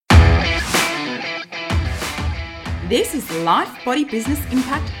This is Life, Body, Business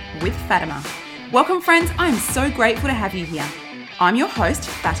Impact with Fatima. Welcome friends, I am so grateful to have you here. I'm your host,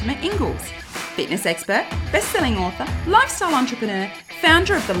 Fatima Ingalls, fitness expert, best-selling author, lifestyle entrepreneur,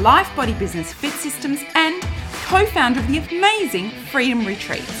 founder of the Life, Body, Business Fit Systems and co-founder of the amazing Freedom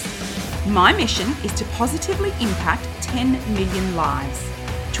Retreats. My mission is to positively impact 10 million lives,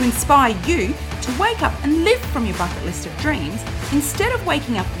 to inspire you to wake up and live from your bucket list of dreams instead of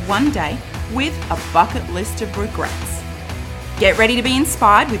waking up one day with a bucket list of regrets. Get ready to be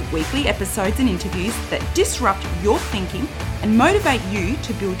inspired with weekly episodes and interviews that disrupt your thinking and motivate you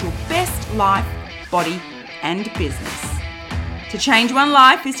to build your best life, body, and business. To change one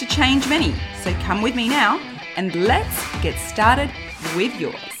life is to change many, so come with me now and let's get started with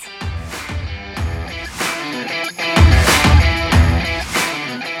yours.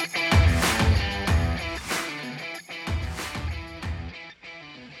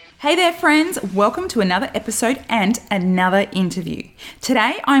 Hey there friends, welcome to another episode and another interview.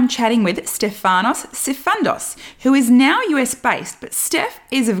 Today I'm chatting with Stefanos Sifandos, who is now US based, but Steph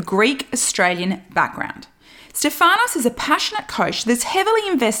is of Greek-Australian background. Stefanos is a passionate coach that's heavily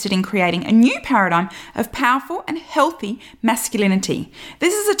invested in creating a new paradigm of powerful and healthy masculinity.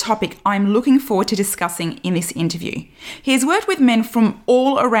 This is a topic I'm looking forward to discussing in this interview. He has worked with men from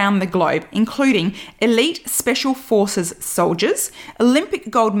all around the globe, including elite special forces soldiers, Olympic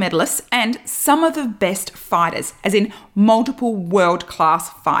gold medalists, and some of the best fighters, as in multiple world-class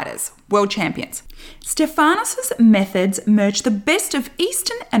fighters, world champions. Stefanos' methods merge the best of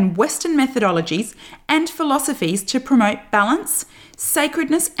Eastern and Western methodologies and philosophies to promote balance,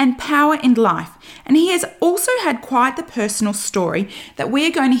 sacredness, and power in life. And he has also had quite the personal story that we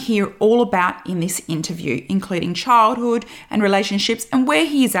are going to hear all about in this interview, including childhood and relationships and where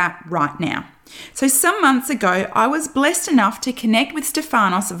he is at right now. So some months ago, I was blessed enough to connect with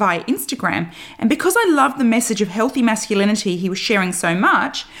Stefanos via Instagram, and because I loved the message of healthy masculinity he was sharing so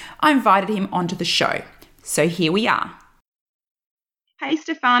much, I invited him onto the show. So here we are. Hey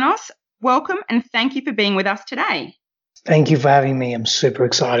Stefanos, welcome and thank you for being with us today. Thank you for having me. I'm super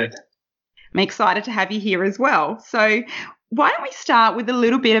excited. I'm excited to have you here as well. So why don't we start with a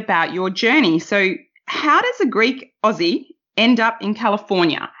little bit about your journey? So how does a Greek Aussie end up in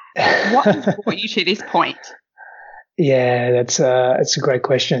California? What has brought you to this point? Yeah, that's a great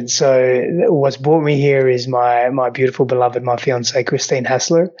question. So what's brought me here is my beautiful beloved, my fiancée, Christine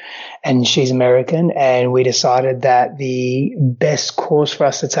Hassler, and she's American. And we decided that the best course for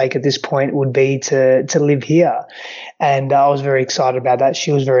us to take at this point would be to live here. And I was very excited about that.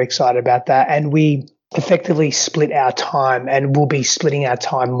 She was very excited about that. And we effectively split our time, and we'll be splitting our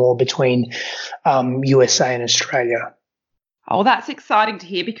time more between USA and Australia. Oh, that's exciting to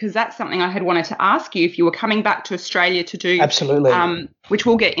hear, because that's something I had wanted to ask you if you were coming back to Australia to do. Absolutely. Which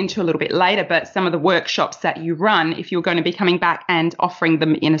we'll get into a little bit later, but some of the workshops that you run, if you're going to be coming back and offering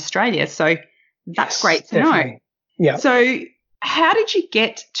them in Australia. So that's great to know. Yeah. So how did you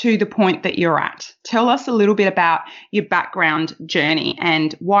get to the point that you're at? Tell us a little bit about your background journey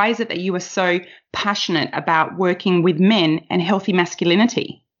and why is it that you are so passionate about working with men and healthy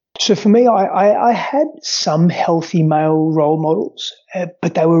masculinity? So for me, I had some healthy male role models,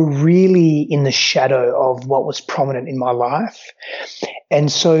 but they were really in the shadow of what was prominent in my life.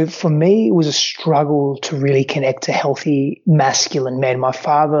 And so for me, it was a struggle to really connect to healthy masculine men. My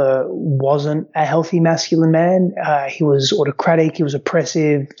father wasn't a healthy masculine man. He was autocratic. He was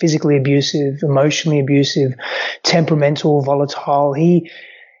oppressive, physically abusive, emotionally abusive, temperamental, volatile. He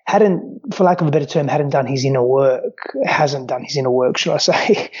hadn't, for lack of a better term, hasn't done his inner work, should I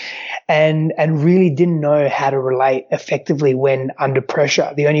say, and really didn't know how to relate effectively when under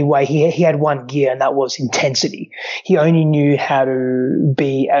pressure. The only way he had one gear, and that was intensity. He only knew how to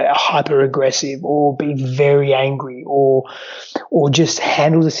be hyper aggressive or be very angry or just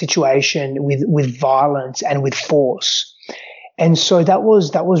handle the situation with violence and with force. And so that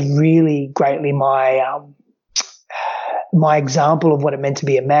was really greatly my example of what it meant to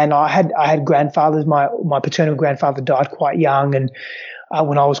be a man. I had grandfathers. My paternal grandfather died quite young, and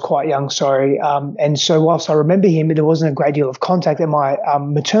when I was quite young, and so whilst I remember him, there wasn't a great deal of contact. And my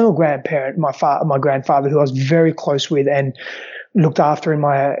maternal grandparent, my grandfather, who I was very close with and looked after in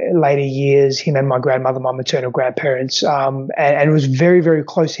my later years, him and my grandmother, my maternal grandparents, and it was very, very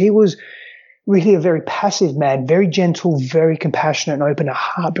close. He was really a very passive man, very gentle, very compassionate and open at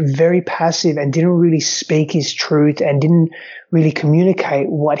heart, but very passive, and didn't really speak his truth and didn't really communicate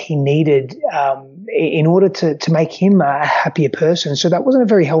what he needed in order to make him a happier person. So that wasn't a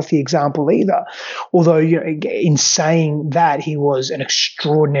very healthy example either. Although, in saying that, he was an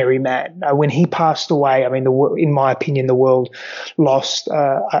extraordinary man. When he passed away, I mean, in my opinion, the world lost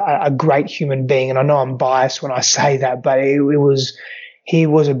a great human being. And I know I'm biased when I say that, but he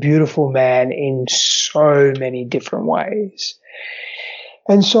was a beautiful man in so many different ways.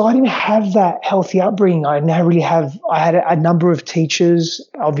 And so I didn't have that healthy upbringing. I had a number of teachers,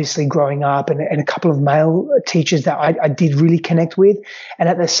 obviously growing up, and a couple of male teachers that I did really connect with. And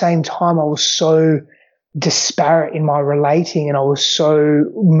at the same time, I was so disparate in my relating, and I was so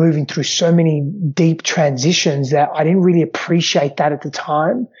moving through so many deep transitions that I didn't really appreciate that at the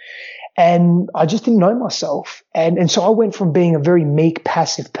time. And I just didn't know myself. And so I went from being a very meek,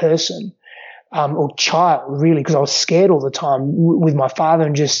 passive person, or child, really, because I was scared all the time with my father,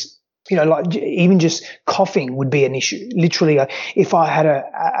 and just, like even just coughing would be an issue. Literally, if I had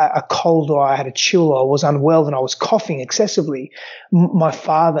a cold or I had a chill or I was unwell and I was coughing excessively, my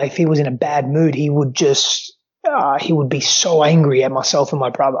father, if he was in a bad mood, he would just he would be so angry at myself and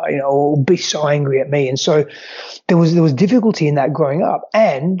my brother, or be so angry at me. And so there was difficulty in that growing up.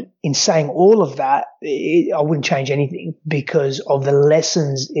 And in saying all of that, I wouldn't change anything because of the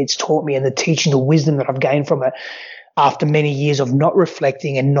lessons it's taught me and the teaching, the wisdom that I've gained from it after many years of not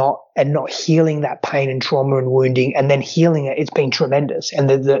reflecting and not healing that pain and trauma and wounding, and then healing it. It's been tremendous. And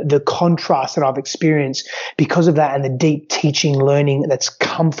the contrast that I've experienced because of that, and the deep teaching, learning that's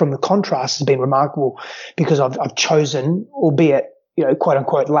come from the contrast, has been remarkable, because I've chosen, albeit, quote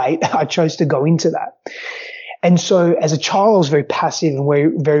unquote late, I chose to go into that. And so as a child, I was very passive and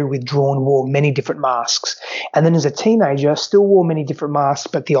very, very withdrawn, wore many different masks. And then as a teenager, still wore many different masks,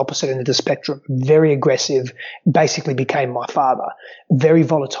 but the opposite end of the spectrum, very aggressive, basically became my father, very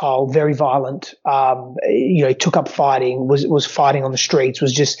volatile, very violent, took up fighting, was fighting on the streets,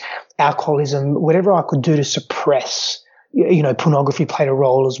 was just alcoholism, whatever I could do to suppress. Pornography played a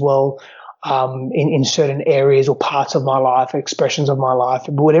role as well. In certain areas or parts of my life, expressions of my life,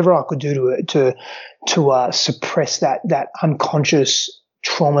 but whatever I could do to suppress that unconscious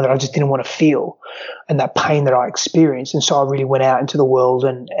trauma that I just didn't want to feel, and that pain that I experienced. And so I really went out into the world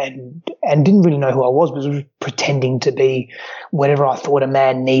and didn't really know who I was, but was pretending to be whatever I thought a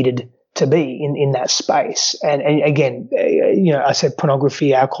man needed to be in that space. And again, I said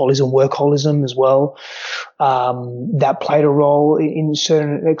pornography, alcoholism, workaholism as well. That played a role in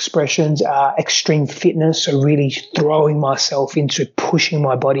certain expressions. Extreme fitness, so really throwing myself into pushing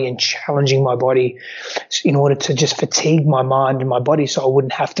my body and challenging my body in order to just fatigue my mind and my body, so I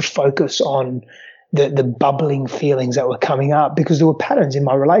wouldn't have to focus on the bubbling feelings that were coming up, because there were patterns in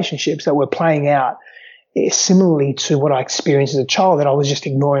my relationships that were playing out similarly to what I experienced as a child that I was just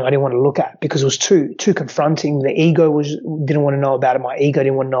ignoring. I didn't want to look at because it was too confronting. The ego didn't want to know about it. My ego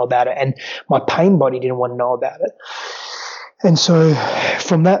didn't want to know about it, and my pain body didn't want to know about it. And so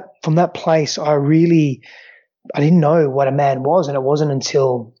from that place, I didn't know what a man was, and it wasn't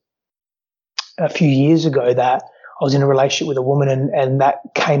until a few years ago that I was in a relationship with a woman, and that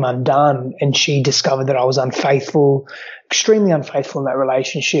came undone, and she discovered that I was unfaithful, extremely unfaithful in that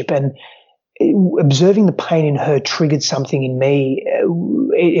relationship. And observing the pain in her triggered something in me.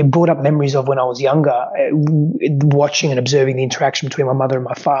 It brought up memories of when I was younger, watching and observing the interaction between my mother and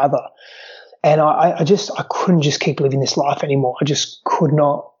my father. And I couldn't just keep living this life anymore. I just could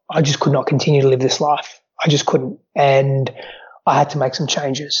not continue to live this life. I just couldn't. And I had to make some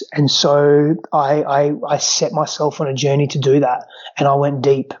changes. And so I set myself on a journey to do that. And I went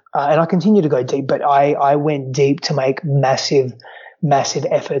deep, and I continue to go deep, but I went deep to make massive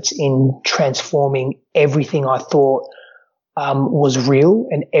efforts in transforming everything I thought was real,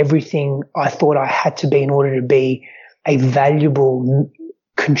 and everything I thought I had to be in order to be a valuable,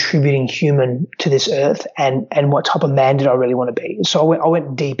 contributing human to this earth, and what type of man did I really want to be. So I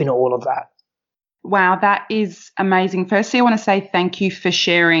went deep into all of that. Wow, that is amazing. Firstly, I want to say thank you for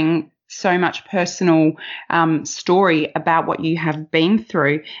sharing so much personal story about what you have been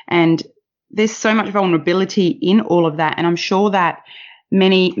through. And there's so much vulnerability in all of that. And I'm sure that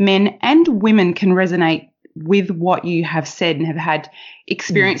many men and women can resonate with what you have said and have had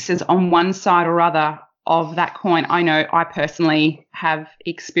experiences on one side or other of that coin. I know I personally have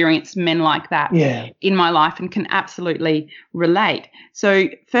experienced men like that in my life and can absolutely relate. So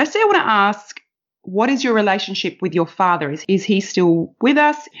firstly, I want to ask, what is your relationship with your father? Is he still with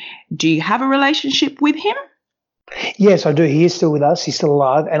us? Do you have a relationship with him? Yes, I do. He is still with us. He's still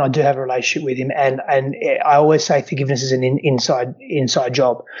alive, and I do have a relationship with him. And I always say forgiveness is an inside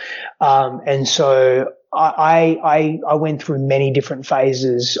job. And so I went through many different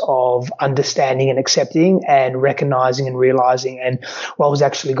phases of understanding and accepting and recognizing and realizing and what was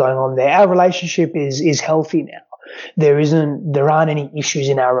actually going on there. Our relationship is healthy now. There aren't any issues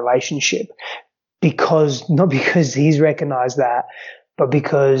in our relationship not because he's recognized that, but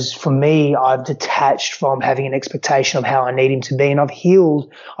because for me, I've detached from having an expectation of how I need him to be. And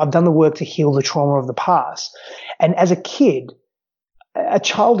I've done the work to heal the trauma of the past. And as a kid, a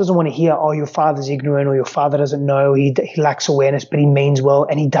child doesn't want to hear, oh, your father's ignorant or your father doesn't know, he lacks awareness, but he means well.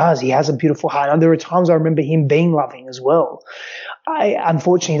 And he does. He has a beautiful heart. And there are times I remember him being loving as well.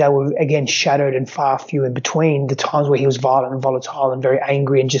 Unfortunately, they were, again, shadowed and far few in between, the times where he was violent and volatile and very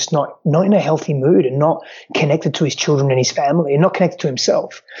angry and just not in a healthy mood and not connected to his children and his family and not connected to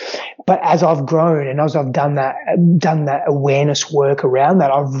himself. But as I've grown and as I've done that awareness work around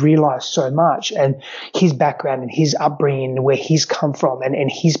that, I've realized so much, and his background and his upbringing, where he's come from, and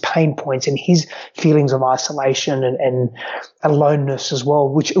his pain points and his feelings of isolation and aloneness as well,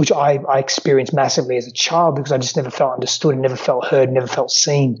 which I experienced massively as a child because I just never felt understood and never felt heard, never felt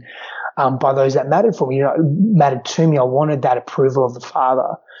seen by those that mattered for me, mattered to me. I wanted that approval of the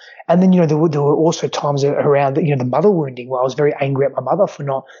father. And then, there were also times around, the mother wounding, where I was very angry at my mother for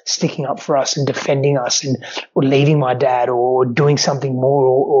not sticking up for us and defending us or leaving my dad or doing something more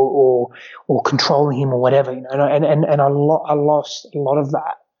or controlling him or whatever, and I lost a lot of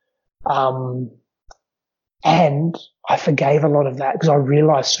that. And I forgave a lot of that because I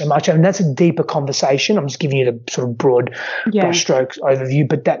realized so much. I mean, that's a deeper conversation. I'm just giving you the sort of broad brushstrokes overview,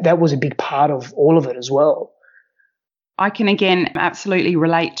 but that was a big part of all of it as well. I can, again, absolutely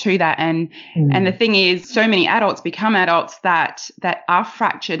relate to that. And the thing is, so many adults become adults that are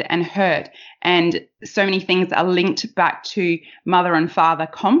fractured and hurt. And so many things are linked back to mother and father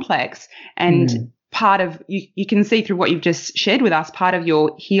complex. And part of, you can see through what you've just shared with us, part of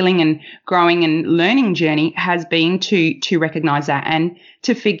your healing and growing and learning journey has been to recognize that and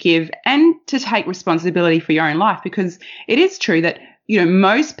to forgive and to take responsibility for your own life. Because it is true that,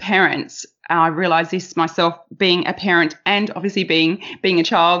 most parents, I realize this myself, being a parent and obviously being a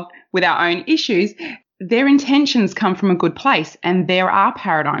child with our own issues, their intentions come from a good place, and there are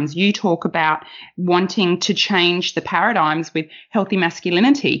paradigms. You talk about wanting to change the paradigms with healthy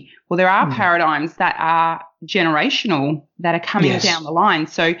masculinity. Well, there are paradigms that are generational, that are coming down the line.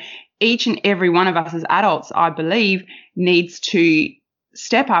 So each and every one of us as adults, I believe, needs to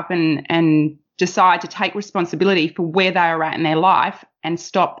step up and decide to take responsibility for where they are at in their life and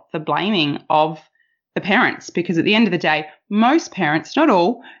stop the blaming of the parents. Because at the end of the day, most parents, not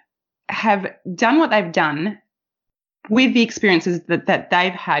all, have done what they've done with the experiences that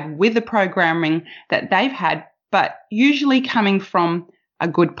they've had, with the programming that they've had, but usually coming from a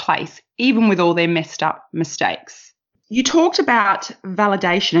good place, even with all their messed up mistakes. You talked about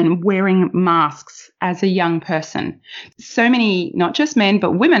validation and wearing masks as a young person. So many, not just men,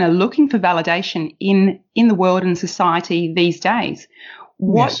 but women are looking for validation in the world and society these days.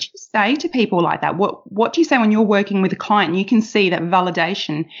 What do you say to people like that? What do you say when you're working with a client and you can see that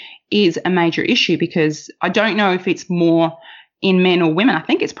validation is a major issue? Because I don't know if it's more in men or women. I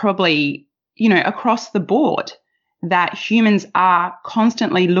think it's probably, across the board that humans are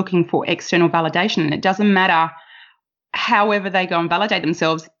constantly looking for external validation. And it doesn't matter however they go and validate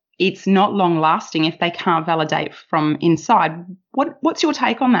themselves, it's not long lasting if they can't validate from inside. What's your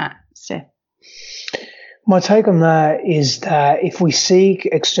take on that, Steph? My take on that is that if we seek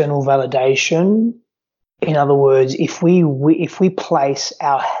external validation, in other words, if we place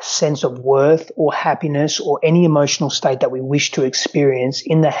our sense of worth or happiness or any emotional state that we wish to experience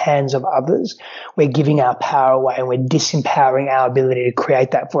in the hands of others, we're giving our power away and we're disempowering our ability to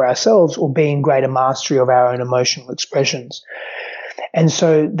create that for ourselves or be in greater mastery of our own emotional expressions. And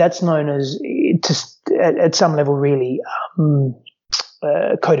so that's known as, at some level, really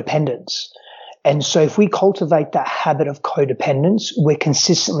codependence. And so if we cultivate that habit of codependence, we're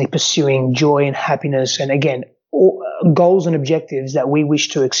consistently pursuing joy and happiness and, again, goals and objectives that we wish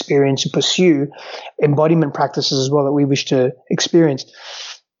to experience and pursue, embodiment practices as well that we wish to experience,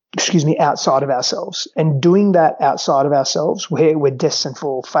 outside of ourselves. And doing that outside of ourselves, we're destined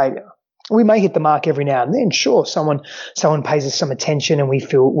for failure. We may hit the mark every now and then. Sure, someone pays us some attention and we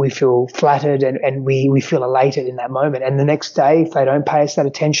feel flattered and we feel elated in that moment. And the next day, if they don't pay us that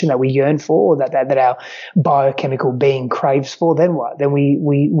attention that we yearn for, or that our biochemical being craves for, then what? Then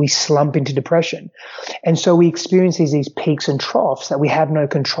we slump into depression. And so we experience these peaks and troughs that we have no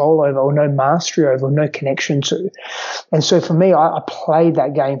control over, or no mastery over, or no connection to. And so for me, I played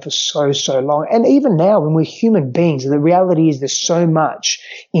that game for so long. And even now, when we're human beings, the reality is there's so much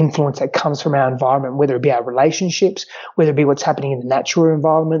influence that comes from our environment, whether it be our relationships, whether it be what's happening in the natural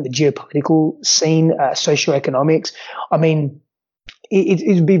environment, the geopolitical scene, socioeconomics. I mean,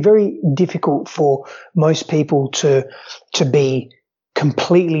 it'd be very difficult for most people to be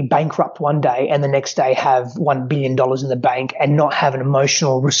completely bankrupt one day and the next day have $1 billion in the bank and not have an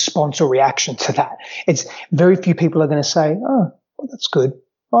emotional response or reaction to that. It's very few people are going to say, oh, well, that's good.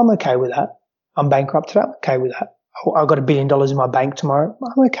 I'm okay with that. I'm bankrupt today. I'm okay with that. I've got $1 billion in my bank tomorrow.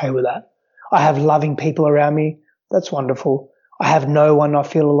 I'm okay with that. I have loving people around me. That's wonderful. I have no one I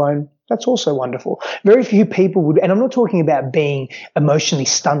feel alone. That's also wonderful. Very few people would, and I'm not talking about being emotionally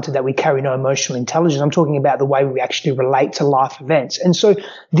stunted, that we carry no emotional intelligence. I'm talking about the way we actually relate to life events. And so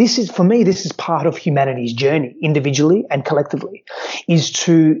this is, for me, this is part of humanity's journey, individually and collectively, is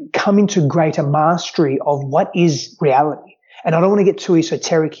to come into greater mastery of what is reality. And I don't want to get too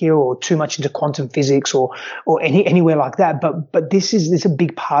esoteric here or too much into quantum physics or anywhere like that. But this is a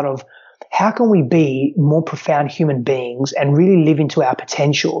big part of how can we be more profound human beings and really live into our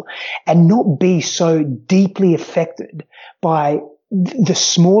potential and not be so deeply affected by the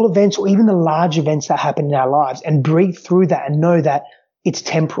small events or even the large events that happen in our lives, and breathe through that and know that it's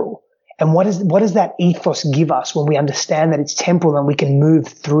temporal. And what does that ethos give us when we understand that it's temporal and we can move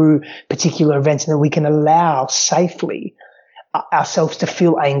through particular events and that we can allow safely ourselves to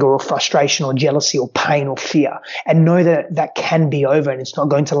feel anger or frustration or jealousy or pain or fear, and know that that can be over and it's not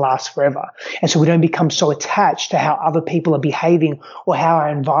going to last forever. And so we don't become so attached to how other people are behaving or how our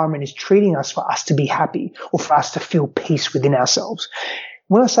environment is treating us for us to be happy or for us to feel peace within ourselves.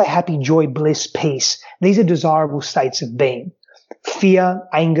 When I say happy, joy, bliss, peace, these are desirable states of being. Fear,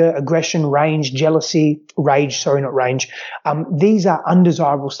 anger, aggression, rage, jealousy, these are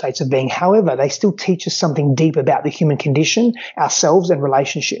undesirable states of being. However, they still teach us something deep about the human condition, ourselves, and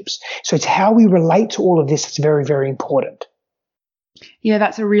relationships. So it's how we relate to all of this that's very, very important. Yeah,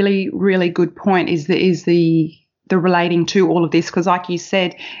 that's a really, really good point, is the relating to all of this, because like you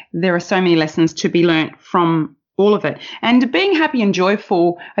said, there are so many lessons to be learnt from all of it. And being happy and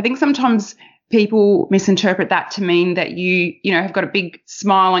joyful, I think sometimes people misinterpret that to mean that you have got a big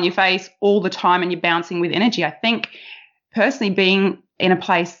smile on your face all the time and you're bouncing with energy. I think personally, being in a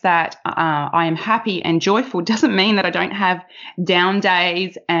place that I am happy and joyful doesn't mean that I don't have down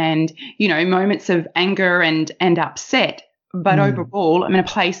days and, moments of anger and upset. But overall, I'm in a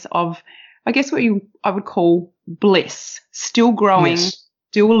place of, I guess, I would call bliss, still growing,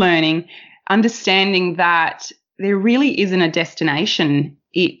 still learning, understanding that there really isn't a destination.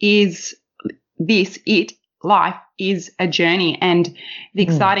 Life is a journey. And the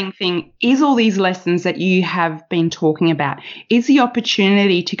exciting thing is all these lessons that you have been talking about is the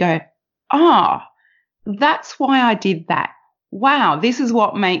opportunity to go, that's why I did that. Wow, this is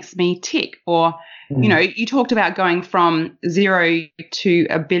what makes me tick. Or, you talked about going from $0 to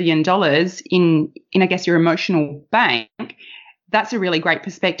 $1 billion in, I guess, your emotional bank. That's a really great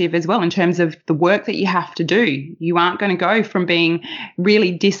perspective as well in terms of the work that you have to do. You aren't going to go from being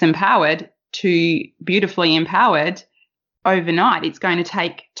really disempowered to beautifully empowered overnight. It's going to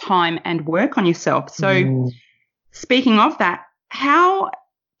take time and work on yourself. So speaking of that, how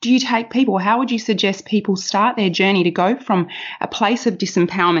do you take people? How would you suggest people start their journey to go from a place of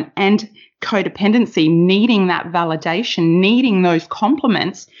disempowerment and codependency, needing that validation, needing those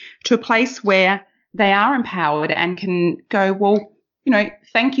compliments, to a place where they are empowered and can go, well,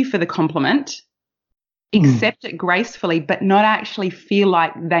 thank you for the compliment, accept it gracefully, but not actually feel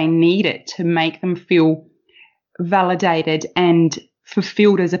like they need it to make them feel validated and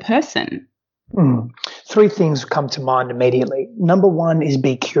fulfilled as a person? Three things come to mind immediately. Number one is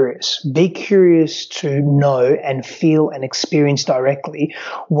be curious. Be curious to know and feel and experience directly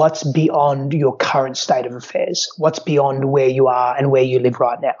what's beyond your current state of affairs, what's beyond where you are and where you live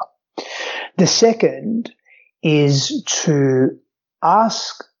right now. The second is to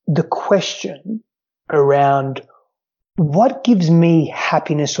ask the question around what gives me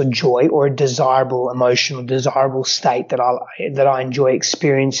happiness or joy or a desirable emotional, desirable state that I enjoy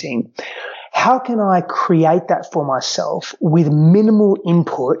experiencing. How can I create that for myself with minimal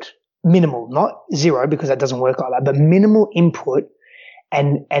input, not zero because that doesn't work like that, but minimal input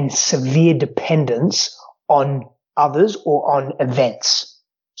and severe dependence on others or on events.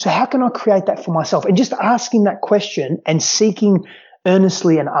 So how can I create that for myself? And just asking that question and seeking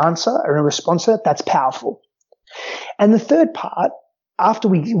earnestly an answer or a response to that, that's powerful. And the third part, after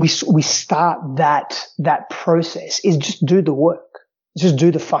we start that process, is just do the work. Just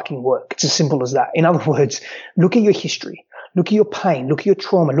do the fucking work. It's as simple as that. In other words, look at your history. Look at your pain. Look at your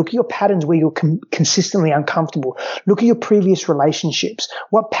trauma. Look at your patterns where you're consistently uncomfortable. Look at your previous relationships.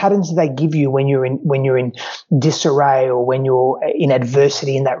 What patterns do they give you when you're in disarray or when you're in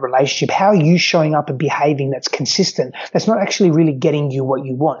adversity in that relationship? How are you showing up and behaving that's consistent? That's not actually really getting you what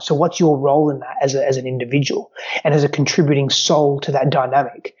you want. So what's your role in that as an individual and as a contributing soul to that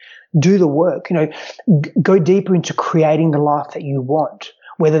dynamic? Do the work. Go deeper into creating the life that you want.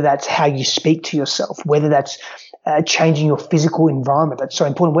 Whether that's how you speak to yourself, whether that's changing your physical environment, that's so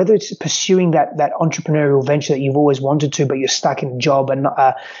important, whether it's pursuing that entrepreneurial venture that you've always wanted to, but you're stuck in a job and,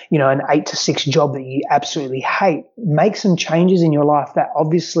 an 8 to 6 job that you absolutely hate. Make some changes in your life that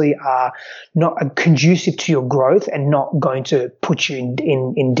obviously are not conducive to your growth and not going to put you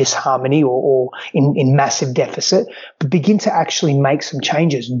in disharmony or in massive deficit, but begin to actually make some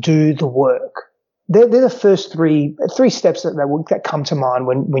changes. Do the work. They're the first three steps that come to mind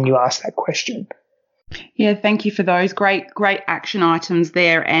when you ask that question. Yeah, thank you for those great action items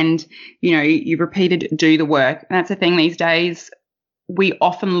there. And, you repeated do the work. And that's the thing these days. We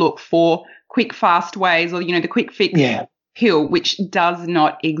often look for quick, fast ways or, the quick fix pill, which does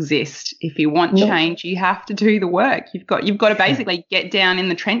not exist. If you want change, you have to do the work. You've got to basically get down in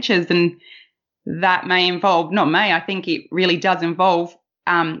the trenches, and that I think it really does involve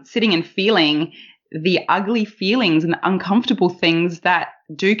sitting and feeling the ugly feelings and the uncomfortable things that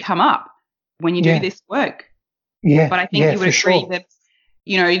do come up when you do this work. Yeah. But I think you would agree that,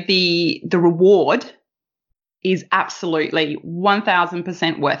 the reward is absolutely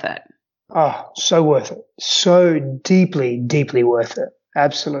 1,000% worth it. Oh, so worth it. So deeply, deeply worth it.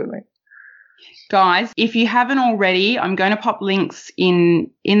 Absolutely. Guys, if you haven't already, I'm going to pop links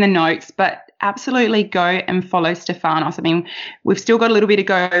in the notes, but absolutely go and follow Stefanos. I mean, we've still got a little bit to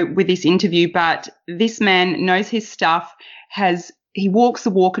go with this interview, but this man knows his stuff, he walks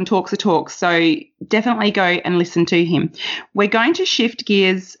the walk and talks the talk, so definitely go and listen to him. We're going to shift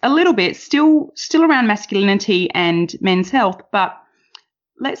gears a little bit, still around masculinity and men's health, but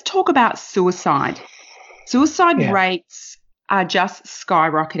let's talk about suicide. Suicide rates are just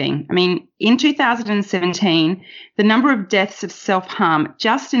skyrocketing. I mean, in 2017, the number of deaths of self-harm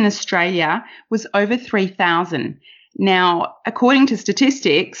just in Australia was over 3,000. Now, according to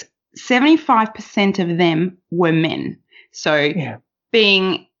statistics, 75% of them were men. So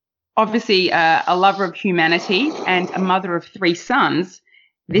being obviously a lover of humanity and a mother of 3 sons,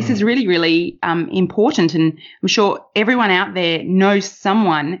 this is really, really important. And I'm sure everyone out there knows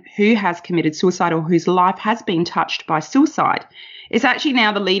someone who has committed suicide or whose life has been touched by suicide. It's actually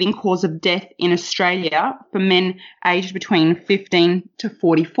now the leading cause of death in Australia for men aged between 15 to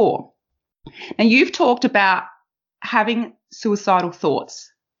 44. Now, you've talked about having suicidal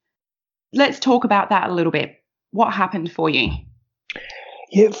thoughts. Let's talk about that a little bit. What happened for you?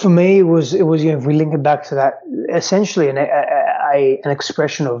 Yeah, for me, it was if we link it back to that, essentially an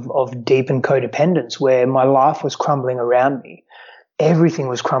expression of deepened codependence where my life was crumbling around me. Everything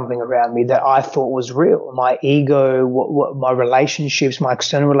was crumbling around me that I thought was real. My ego, what my relationships, my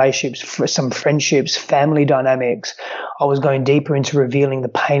external relationships, some friendships, family dynamics. I was going deeper into revealing the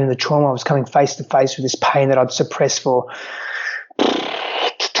pain and the trauma. I was coming face to face with this pain that I'd suppressed for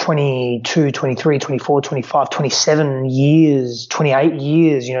 22, 23, 24, 25, 27 years, 28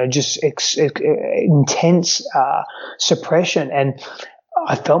 years, just intense suppression. And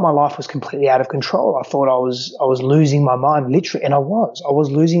I felt my life was completely out of control. I thought I was losing my mind, literally, and I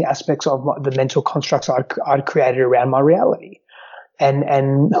was losing aspects of the mental constructs I'd created around my reality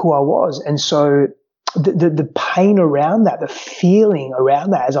and who I was. And so the pain around that, the feeling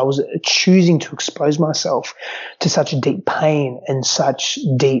around that, as I was choosing to expose myself to such deep pain and such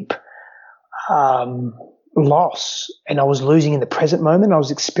deep loss, and I was losing in the present moment. I was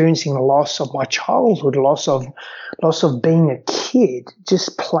experiencing the loss of my childhood, loss of being a kid,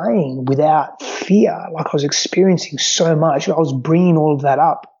 just playing without fear. Like I was experiencing so much. I was bringing all of that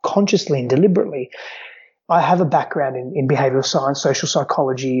up consciously and deliberately. I have a background in behavioral science, social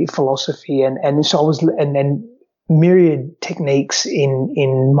psychology, philosophy, and so I was, and then myriad techniques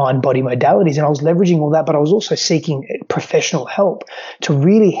in mind-body modalities, and I was leveraging all that, but I was also seeking professional help to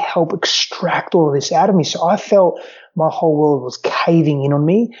really help extract all of this out of me. So I felt my whole world was caving in on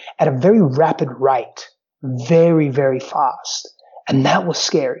me at a very rapid rate, very, very fast. And that was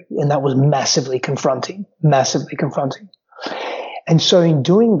scary, and that was massively confronting. And so in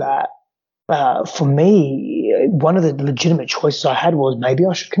doing that, for me, one of the legitimate choices I had was maybe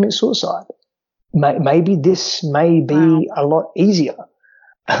I should commit suicide. Maybe this may be a lot easier.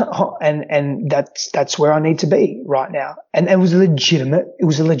 And that's where I need to be right now. And it was a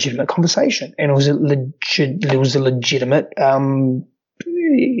legitimate conversation, and it was a legitimate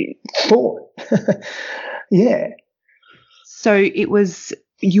thought. Yeah. So it was,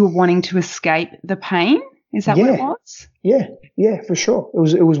 you were wanting to escape the pain? Is that what it was? Yeah, for sure.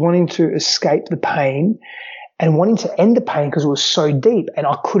 It was wanting to escape the pain and wanting to end the pain because it was so deep and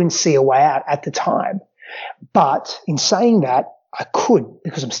I couldn't see a way out at the time. But in saying that, I could,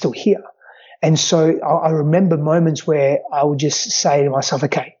 because I'm still here. And so I remember moments where I would just say to myself,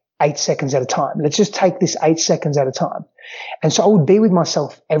 okay, 8 seconds at a time. Let's just take this 8 seconds at a time. And so I would be with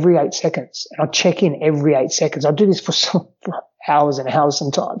myself every 8 seconds, and I'd check in every 8 seconds. I'd do this for hours and hours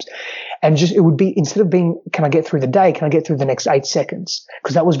sometimes. And just, it would be, instead of being, can I get through the day? Can I get through the next 8 seconds?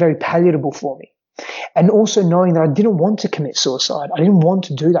 Because that was very palatable for me. And also knowing that I didn't want to commit suicide. I didn't want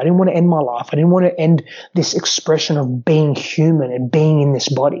to do that. I didn't want to end my life. I didn't want to end this expression of being human and being in this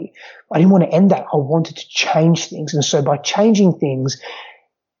body. I didn't want to end that. I wanted to change things. And so by changing things,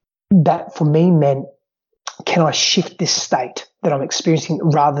 that for me meant, can I shift this state that I'm experiencing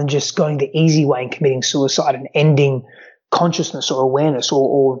rather than just going the easy way and committing suicide and ending consciousness or awareness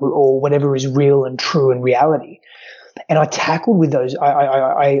or whatever is real and true in reality. And I tackled with those,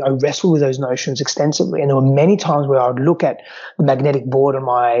 I wrestled with those notions extensively. And there were many times where I would look at the magnetic board on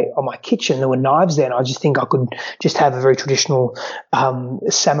my kitchen. There were knives there, and I just think I could just have a very traditional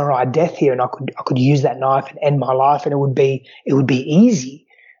samurai death here, and I could use that knife and end my life, and it would be easy.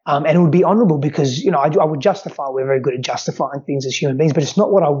 And it would be honorable because, you know, I would justify, we're very good at justifying things as human beings, but it's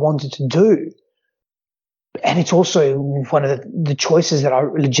not what I wanted to do. And it's also one of the choices that I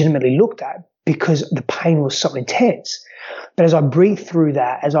legitimately looked at because the pain was so intense. But as I breathed through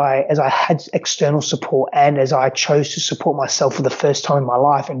that, as I had external support, and as I chose to support myself for the first time in my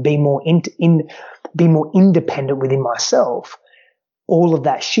life and be more independent within myself, all of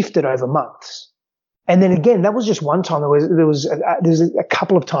that shifted over months. And then again, that was just one time. There's a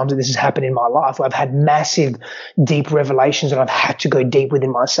couple of times that this has happened in my life where I've had massive, deep revelations and I've had to go deep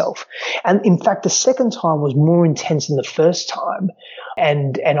within myself. And in fact, the second time was more intense than the first time.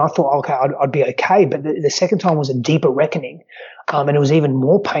 And I thought, okay, I'd be okay. But the second time was a deeper reckoning. And it was even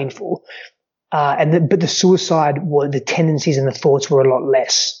more painful. But the suicide, the tendencies and the thoughts were a lot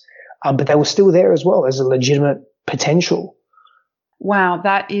less. But they were still there as well as a legitimate potential. Wow,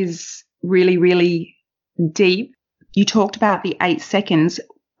 that is really, really deep. You talked about the 8 seconds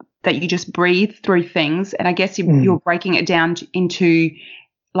that you just breathe through things, and I guess you're breaking it down into,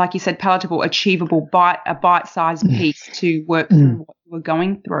 like you said, palatable, achievable, a bite-sized piece to work through what you were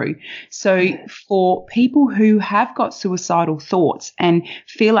going through. So for people who have got suicidal thoughts and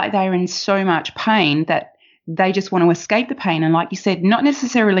feel like they're in so much pain that they just want to escape the pain, and like you said, not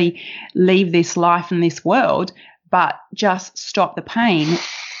necessarily leave this life and this world, but just stop the pain,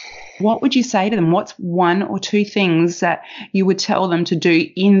 what would you say to them? What's one or two things that you would tell them to do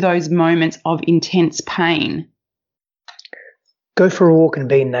in those moments of intense pain? Go for a walk and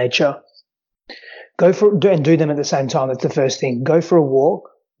be in nature. And do them at the same time. That's the first thing. Go for a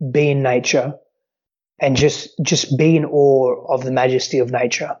walk, be in nature, and just be in awe of the majesty of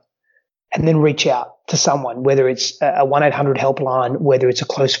nature. And then reach out to someone, whether it's a 1-800 helpline, whether it's a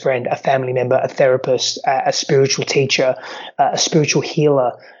close friend, a family member, a therapist, a spiritual teacher, a spiritual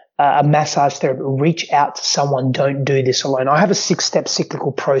healer, a massage therapist. Reach out to someone. Don't do this alone. I have a 6-step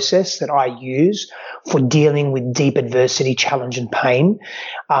cyclical process that I use for dealing with deep adversity, challenge, and pain.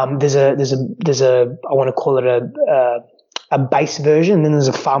 There's a I want to call it a base version, and then there's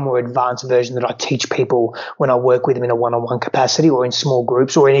a far more advanced version that I teach people when I work with them in a one-on-one capacity or in small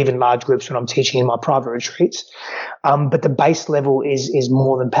groups or in even large groups when I'm teaching in my private retreats. But the base level is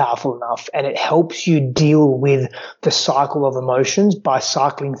more than powerful enough, and it helps you deal with the cycle of emotions by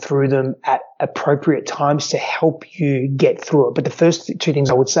cycling through them at appropriate times to help you get through it. But the first two things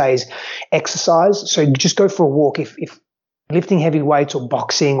I would say is exercise. So just go for a walk. If lifting heavy weights or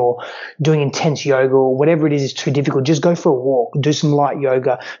boxing or doing intense yoga or whatever it is too difficult, just go for a walk, do some light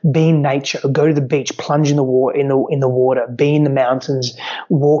yoga, be in nature, go to the beach, plunge in the water, be in the mountains,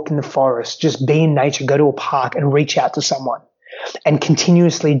 walk in the forest, just be in nature, go to a park and reach out to someone and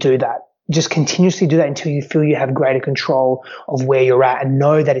continuously do that. Just continuously do that until you feel you have greater control of where you're at, and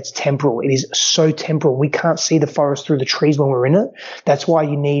know that it's temporal. It is so temporal. We can't see the forest through the trees when we're in it. That's why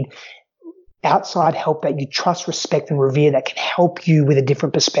you need outside help that you trust, respect, and revere that can help you with a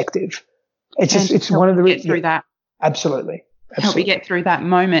different perspective. It's one of the reasons through that. Absolutely. help you get through that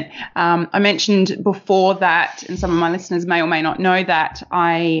moment. I mentioned before that, and some of my listeners may or may not know that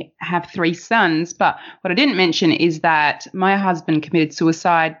I have 3 sons, but what I didn't mention is that my husband committed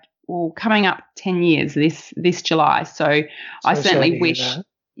suicide, coming up 10 years this July. So I certainly wish,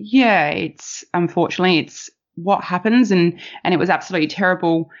 it's unfortunately, it's what happens, and it was absolutely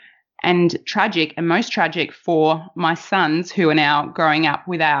terrible and tragic, and most tragic for my sons who are now growing up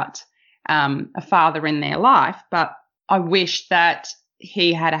without a father in their life. But I wish that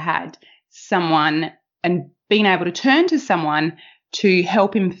he had someone and been able to turn to someone to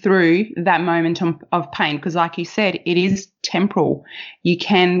help him through that moment of pain, because like you said, it is temporal. You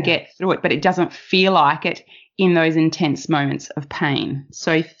can get through it, but it doesn't feel like it in those intense moments of pain.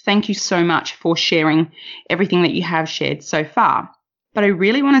 So thank you so much for sharing everything that you have shared so far. But I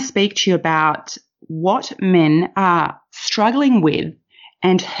really want to speak to you about what men are struggling with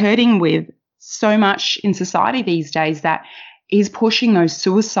and hurting with so much in society these days that is pushing those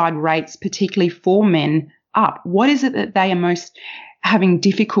suicide rates, particularly for men, up. What is it that they are most having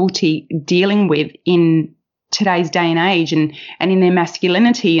difficulty dealing with in today's day and age, and in their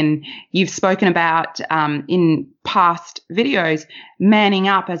masculinity? And you've spoken about in past videos manning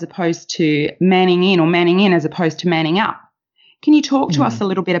up as opposed to manning in, or manning in as opposed to manning up. Can you talk to us a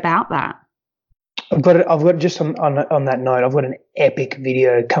little bit about that? I've got just on that note, I've got an epic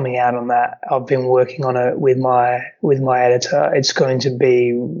video coming out on that. I've been working on it with my editor.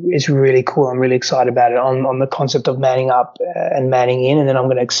 It's really cool. I'm really excited about it on the concept of manning up and manning in, and then I'm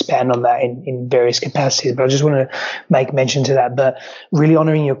going to expand on that in various capacities. But I just want to make mention to that. But really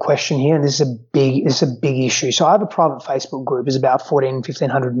honouring your question here, and this is a big issue. So I have a private Facebook group. There's about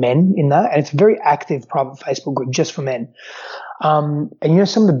 1,500 men in that, and it's a very active private Facebook group just for men. And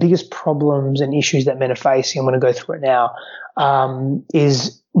some of the biggest problems and issues that men are facing, I'm going to go through it now,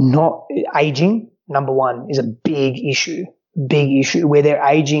 is not aging. Number one is a big issue where they're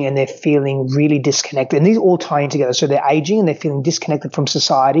aging and they're feeling really disconnected. And these all tie in together. So they're aging and they're feeling disconnected from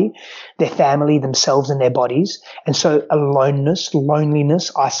society, their family, themselves and their bodies. And so aloneness,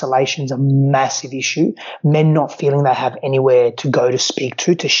 loneliness, isolation is a massive issue. Men not feeling they have anywhere to go to speak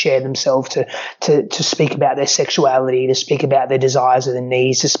to share themselves, to speak about their sexuality, to speak about their desires or their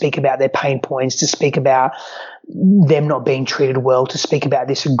needs, to speak about their pain points, to speak about them not being treated well, to speak about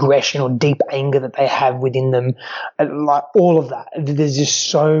this aggression or deep anger that they have within them, like all of that. There's just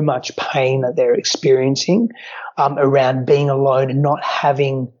so much pain that they're experiencing around being alone and not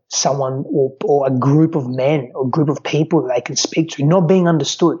having someone or a group of men or a group of people that they can speak to, not being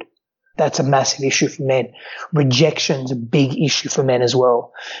understood. That's a massive issue for men. Rejection's a big issue for men as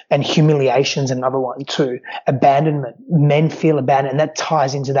well. And humiliation's another one too. Abandonment. Men feel abandoned, and that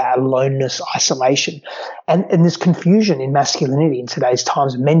ties into that aloneness, isolation. And there's confusion in masculinity in today's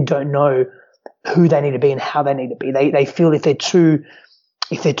times. Men don't know who they need to be and how they need to be. They feel if they're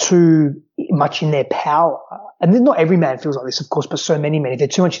too much in their power, and not every man feels like this, of course, but so many men, if they're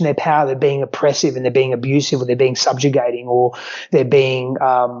too much in their power, they're being oppressive and they're being abusive, or they're being subjugating, or they're being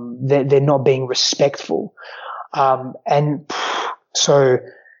they're not being respectful. And so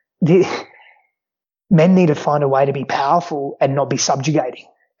men need to find a way to be powerful and not be subjugating,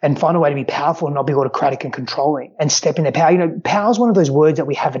 and find a way to be powerful and not be autocratic and controlling, and step in their power. Power is one of those words that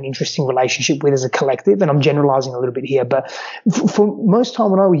we have an interesting relationship with as a collective, and I'm generalizing a little bit here, but for most time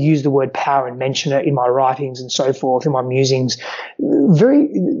when I would use the word power and mention it in my writings and so forth, in my musings,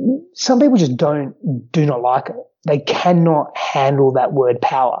 some people just do not like it. They cannot handle that word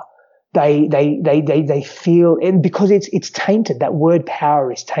power. They feel, and because it's tainted, that word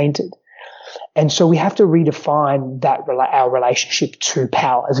power is tainted. And so we have to redefine our relationship to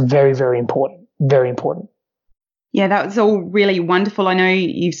power as very, very important, very important. Yeah, that was all really wonderful. I know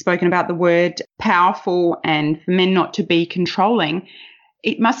you've spoken about the word powerful and for men not to be controlling.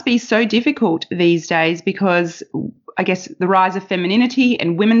 It must be so difficult these days because I guess the rise of femininity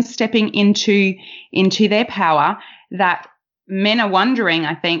and women stepping into their power, that men are wondering,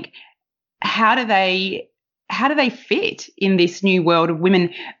 I think, how do they fit in this new world of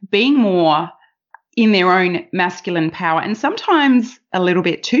women being more in their own masculine power, and sometimes a little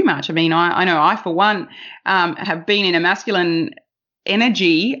bit too much. I mean, I know I, for one, have been in a masculine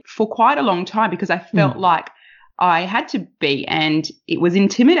energy for quite a long time because I felt like I had to be, and it was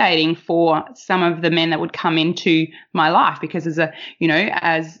intimidating for some of the men that would come into my life because as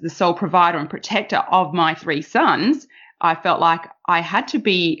the sole provider and protector of my 3 sons, I felt like I had to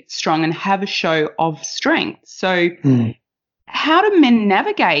be strong and have a show of strength. So how do men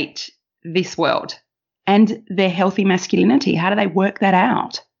navigate this world and their healthy masculinity? How do they work that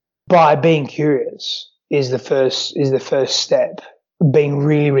out? By being curious is the first step. being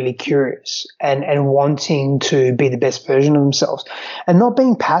really, really curious and wanting to be the best version of themselves and not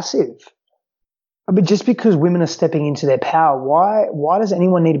being passive. I mean, just because women are stepping into their power, why does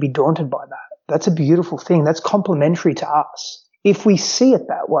anyone need to be daunted by that? That's a beautiful thing. That's complementary to us. If we see it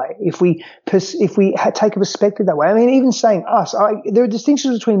that way, if we take a perspective that way, I mean, even saying us, there are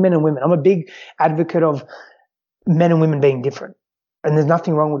distinctions between men and women. I'm a big advocate of men and women being different, and there's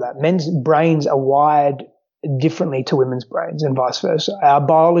nothing wrong with that. Men's brains are wired differently to women's brains and vice versa. Our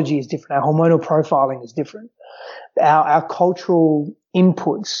biology is different. Our hormonal profiling is different. Our cultural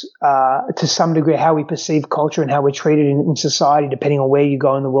inputs, to some degree, how we perceive culture and how we're treated in society, depending on where you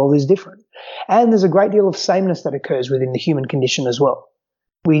go in the world, is different. And there's a great deal of sameness that occurs within the human condition as well.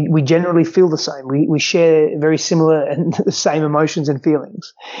 We generally feel the same. We share very similar and the same emotions and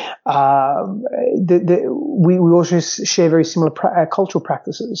feelings. We also share very similar cultural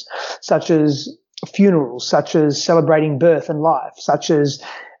practices, such as funerals, such as celebrating birth and life, such as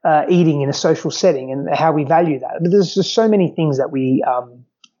eating in a social setting and how we value that. But there's just so many things that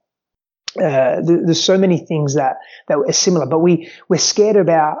there's so many things that are similar, but we're scared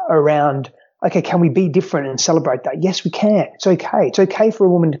around, okay, can we be different and celebrate that? Yes, we can. It's okay. It's okay for a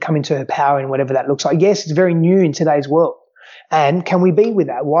woman to come into her power in whatever that looks like. Yes, it's very new in today's world. And can we be with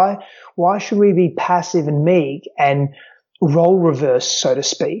that? Why should we be passive and meek and role reverse, so to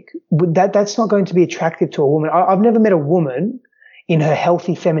speak? That's not going to be attractive to a woman. I've never met a woman in her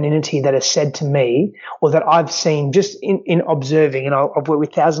healthy femininity that has said to me, or that I've seen just in observing, and I've worked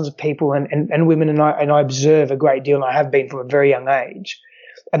with thousands of people and women, and I observe a great deal, and I have been from a very young age.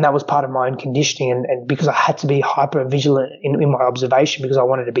 And that was part of my own conditioning, and because I had to be hyper vigilant in my observation because I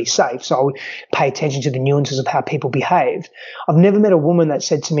wanted to be safe. So I would pay attention to the nuances of how people behave. I've never met a woman that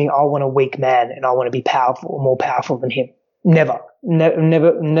said to me, I want a weak man and I want to be powerful or more powerful than him. Never met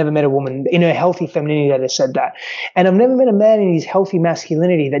a woman in her healthy femininity that has said that. And I've never met a man in his healthy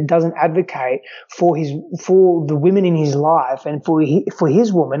masculinity that doesn't advocate for the women in his life and for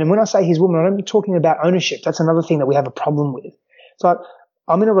his woman. And when I say his woman, I don't be talking about ownership. That's another thing that we have a problem with. So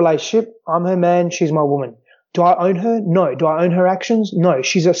I'm in a relationship. I'm her man. She's my woman. Do I own her? No. Do I own her actions? No.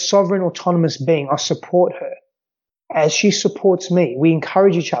 She's a sovereign, autonomous being. I support her as she supports me. We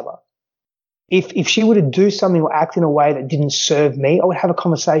encourage each other. If she were to do something or act in a way that didn't serve me, I would have a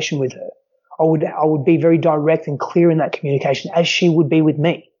conversation with her. I would be very direct and clear in that communication, as she would be with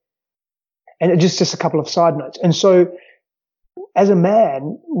me. And just a couple of side notes. And so, as a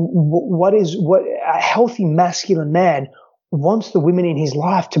man, what a healthy masculine man wants the women in his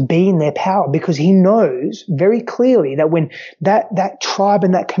life to be in their power, because he knows very clearly that when that tribe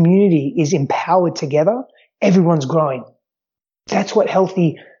and that community is empowered together, everyone's growing. That's what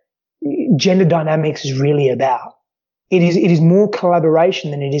healthy gender dynamics is really about. It is more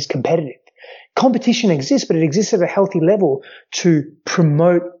collaboration than it is competitive. Competition exists, but it exists at a healthy level to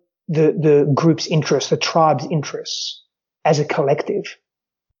promote the group's interests, the tribe's interests as a collective,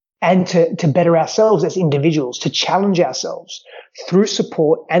 and to better ourselves as individuals, to challenge ourselves through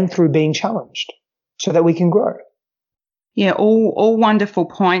support and through being challenged so that we can grow. Yeah, all wonderful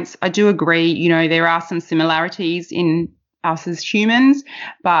points. I do agree, there are some similarities in us as humans,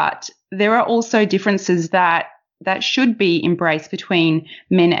 but there are also differences that should be embraced between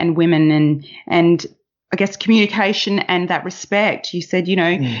men and women, and I guess communication and that respect. You said,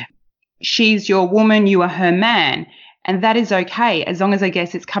 she's your woman, you are her man, and that is okay, as long as I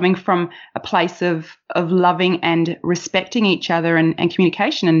guess it's coming from a place of loving and respecting each other and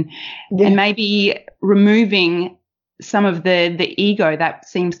communication and maybe removing some of the ego that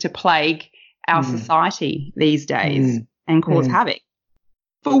seems to plague our society these days and cause havoc.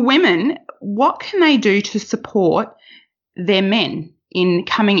 For women, what can they do to support their men in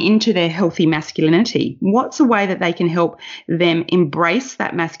coming into their healthy masculinity? What's a way that they can help them embrace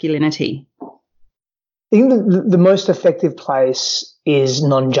that masculinity? I think the most effective place is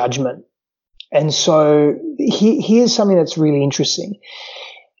non-judgment. And so here's something that's really interesting.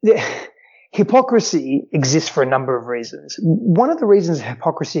 Hypocrisy exists for a number of reasons. One of the reasons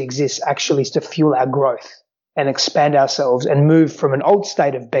hypocrisy exists actually is to fuel our growth and expand ourselves and move from an old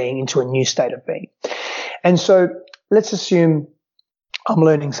state of being into a new state of being. And so let's assume I'm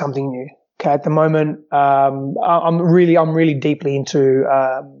learning something new. Okay, at the moment, I'm really deeply into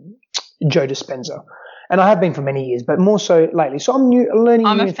Joe Dispenza. And I have been for many years, but more so lately. So I'm learning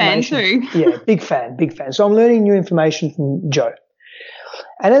new information. I'm a fan too. Yeah, big fan. So I'm learning new information from Joe.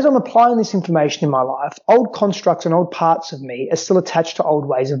 And as I'm applying this information in my life, old constructs and old parts of me are still attached to old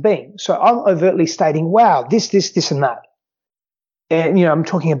ways of being. So I'm overtly stating, wow, this, and that. And, I'm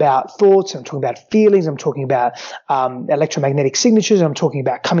talking about thoughts, I'm talking about feelings, I'm talking about electromagnetic signatures, I'm talking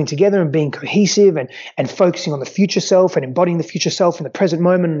about coming together and being cohesive and focusing on the future self and embodying the future self in the present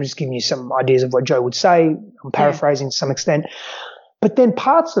moment. I'm just giving you some ideas of what Joe would say. I'm paraphrasing to some extent. But then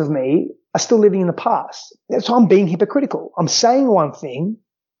parts of me are still living in the past. So I'm being hypocritical. I'm saying one thing,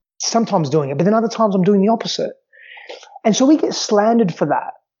 sometimes doing it, but then other times I'm doing the opposite. And so we get slandered for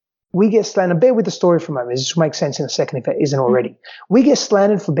that. We get slandered. Bear with the story for a moment. This will make sense in a second if it isn't already. We get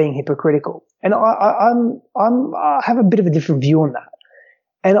slandered for being hypocritical. And I have a bit of a different view on that.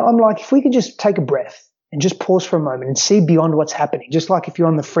 And I'm like, if we could just take a breath and just pause for a moment and see beyond what's happening, just like if you're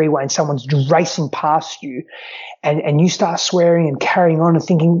on the freeway and someone's racing past you and you start swearing and carrying on and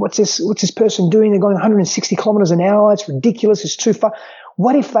thinking, what's this person doing? They're going 160 kilometers an hour. It's ridiculous. It's too far.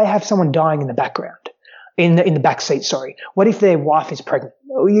 What if they have someone dying in the background? In the back seat, sorry. What if their wife is pregnant?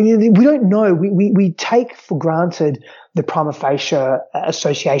 We don't know. We take for granted the prima facie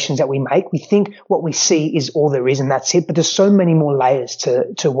associations that we make. We think what we see is all there is and that's it. But there's so many more layers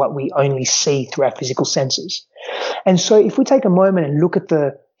to what we only see through our physical senses. And so if we take a moment and look at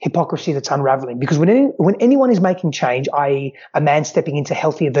the hypocrisy that's unraveling, because when anyone is making change, i.e. a man stepping into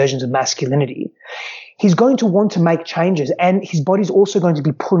healthier versions of masculinity, he's going to want to make changes, and his body's also going to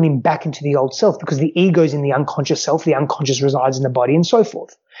be pulling him back into the old self because the ego's in the unconscious self, the unconscious resides in the body, and so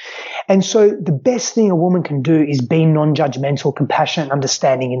forth. And so the best thing a woman can do is be non-judgmental, compassionate, and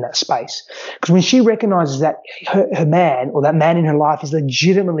understanding in that space. Because when she recognizes that her man or that man in her life is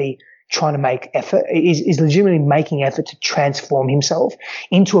legitimately trying to make effort, is legitimately making effort to transform himself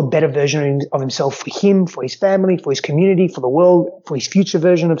into a better version of himself for him, for his family, for his community, for the world, for his future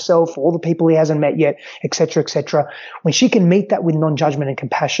version of self, for all the people he hasn't met yet, etc., etc. When she can meet that with non-judgment and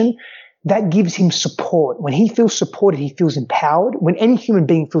compassion, that gives him support. When he feels supported, he feels empowered. When any human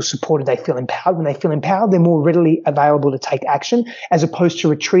being feels supported, they feel empowered. When they feel empowered, they're more readily available to take action as opposed to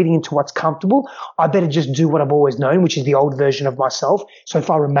retreating into what's comfortable. I better just do what I've always known, which is the old version of myself. So if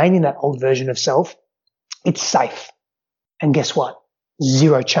I remain in that old version of self, it's safe. And guess what?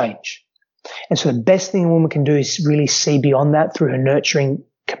 Zero change. And so the best thing a woman can do is really see beyond that through her nurturing,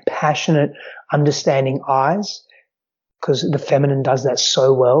 compassionate, understanding eyes, because the feminine does that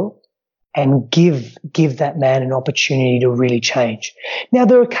so well. And give that man an opportunity to really change. Now,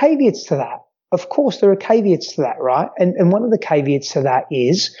 there are caveats to that. Of course, there are caveats to that, right? And one of the caveats to that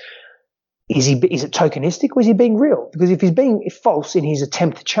is it tokenistic or is he being real? Because if he's being false in his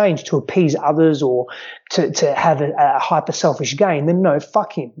attempt to change, to appease others or to have a hyper selfish gain, then no,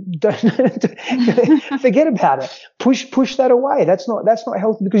 fuck him. Don't forget about it. Push that away. That's not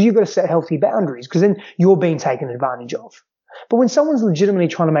healthy, because you've got to set healthy boundaries, because then you're being taken advantage of. But when someone's legitimately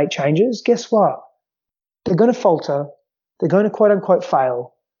trying to make changes, guess what? They're going to falter. They're going to quote unquote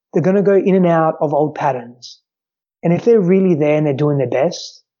fail. They're going to go in and out of old patterns. And if they're really there and they're doing their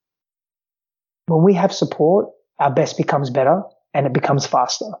best, when we have support, our best becomes better and it becomes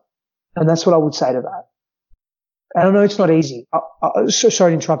faster. And that's what I would say to that. And I know it's not easy.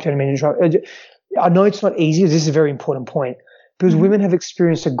 Sorry to interrupt you. I didn't mean to interrupt. I know it's not easy. This is a very important point. Because women have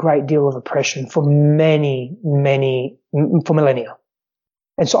experienced a great deal of oppression for for millennia.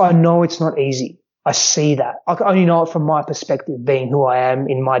 And so I know it's not easy. I see that. I only know it from my perspective, being who I am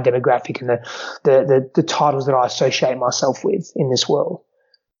in my demographic and the titles that I associate myself with in this world.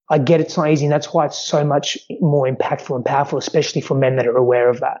 I get it's not easy, and that's why it's so much more impactful and powerful, especially for men that are aware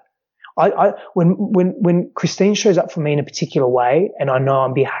of that. When Christine shows up for me in a particular way, and I know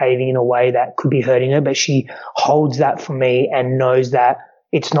I'm behaving in a way that could be hurting her, but she holds that for me and knows that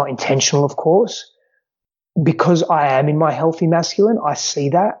it's not intentional, of course, because I am in my healthy masculine. I see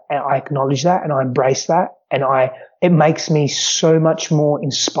that and I acknowledge that and I embrace that, and it makes me so much more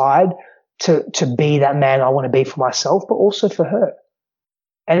inspired to be that man I want to be for myself, but also for her.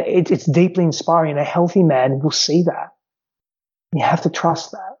 And it's deeply inspiring, and a healthy man will see that. You have to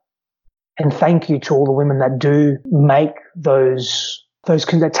trust that. And thank you to all the women that do make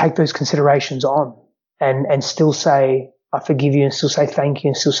that take those considerations on and still say, I forgive you, and still say thank you,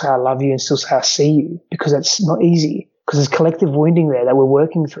 and still say I love you, and still say I see you, because that's not easy, because there's collective wounding there that we're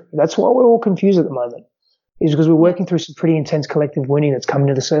working through. That's why we're all confused at the moment, is because we're working through some pretty intense collective wounding that's coming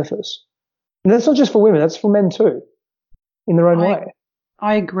to the surface. And that's not just for women, that's for men too, in their own way.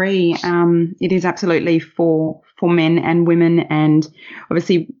 I agree. It is absolutely for men and women, and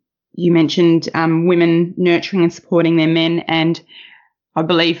obviously you mentioned women nurturing and supporting their men, and I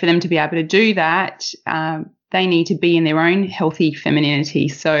believe for them to be able to do that, they need to be in their own healthy femininity.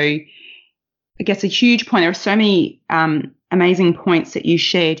 So I guess a huge point, there are so many amazing points that you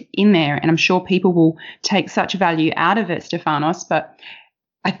shared in there, and I'm sure people will take such value out of it, Stefanos, but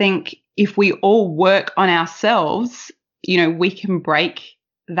I think if we all work on ourselves we can break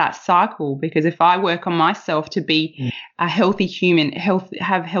that cycle, because if I work on myself to be a healthy human,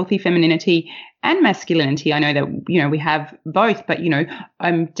 have healthy femininity and masculinity, I know that, we have both, but,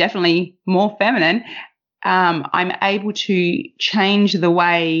 I'm definitely more feminine. I'm able to change the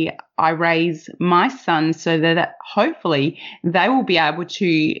way I raise my sons so that hopefully they will be able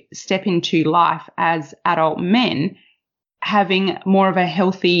to step into life as adult men, having more of a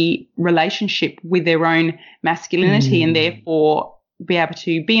healthy relationship with their own masculinity, and therefore be able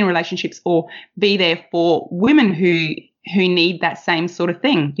to be in relationships or be there for women who need that same sort of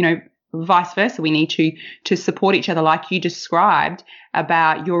thing. Vice versa. We need to support each other, like you described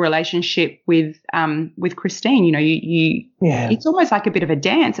about your relationship with Christine. It's almost like a bit of a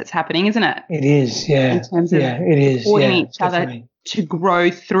dance that's happening, isn't it? It is, yeah. In terms of it is supporting each definitely. other to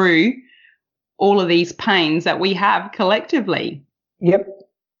grow through all of these pains that we have collectively. Yep.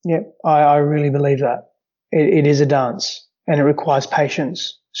 I really believe that. It is a dance, and it requires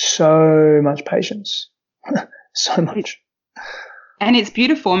patience. So much patience. So much. And it's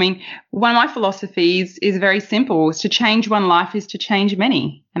beautiful. I mean, one of my philosophies is very simple. It's to change one life is to change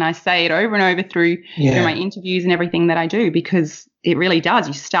many. And I say it over and over through my interviews and everything that I do, because it really does.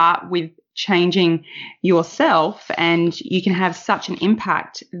 You start with changing yourself, and you can have such an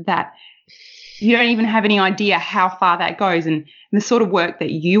impact that you don't even have any idea how far that goes. And the sort of work that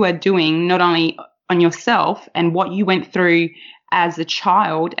you are doing, not only on yourself and what you went through as a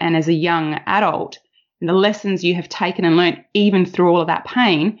child and as a young adult, and the lessons you have taken and learnt even through all of that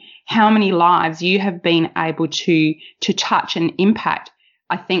pain, how many lives you have been able to touch and impact,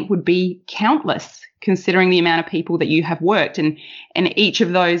 I think would be countless, considering the amount of people that you have worked, and each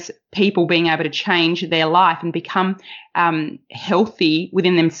of those people being able to change their life and become healthy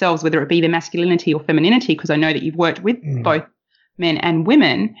within themselves, whether it be their masculinity or femininity, because I know that you've worked with both men and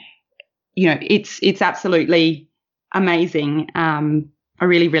women. It's absolutely amazing. I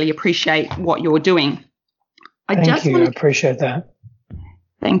really, really appreciate what you're doing. I appreciate that.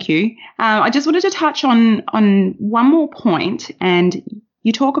 Thank you. I just wanted to touch on one more point, and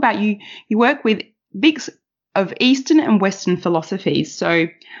you talk about you work with mix of Eastern and Western philosophies. So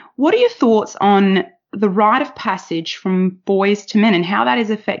what are your thoughts on the rite of passage from boys to men and how that is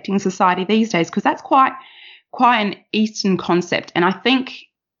affecting society these days? Because that's quite an Eastern concept, and I think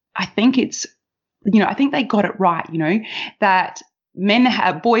it's, I think they got it right, that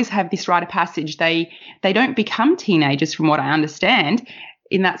boys have this rite of passage. They don't become teenagers, from what I understand,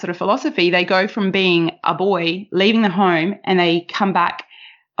 in that sort of philosophy. They go from being a boy, leaving the home, and they come back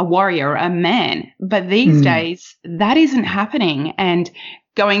a warrior, a man. But these days, that isn't happening. And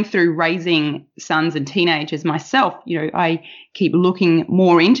going through raising sons and teenagers myself, I keep looking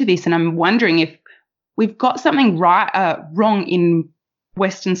more into this, and I'm wondering if we've got something wrong in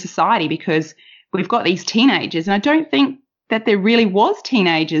Western society, because we've got these teenagers, and I don't think that there really was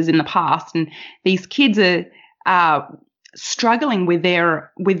teenagers in the past, and these kids are struggling with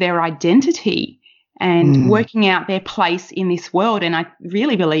their identity and working out their place in this world. And I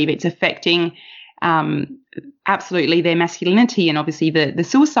really believe it's affecting absolutely their masculinity, and obviously the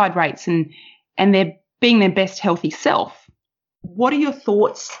suicide rates, and they're being their best healthy self. What are your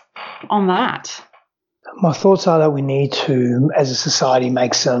thoughts on that? My thoughts are that we need to, as a society,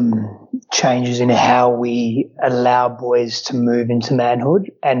 make some changes in how we allow boys to move into manhood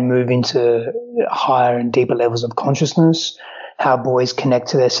and move into higher and deeper levels of consciousness, how boys connect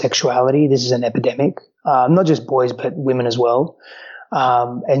to their sexuality. This is an epidemic, not just boys, but women as well,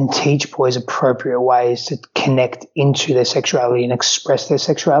 and teach boys appropriate ways to connect into their sexuality and express their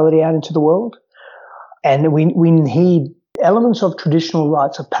sexuality out into the world. And we need elements of traditional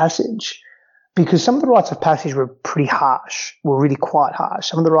rites of passage, because some of the rites of passage were pretty harsh, were really quite harsh.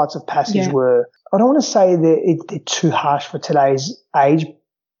 Some of the rites of passage were, I don't want to say that they're too harsh for today's age,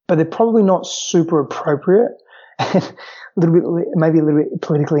 but they're probably not super appropriate, maybe a little bit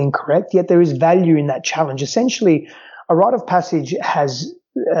politically incorrect, yet there is value in that challenge. Essentially, a rite of passage has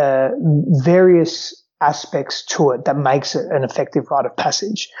various aspects to it that makes it an effective rite of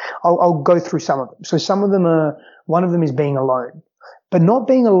passage. I'll go through some of them. So some of them one of them is being alone. But not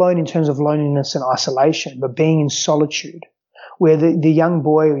being alone in terms of loneliness and isolation, but being in solitude, where the young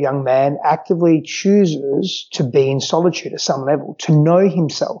boy or young man actively chooses to be in solitude at some level, to know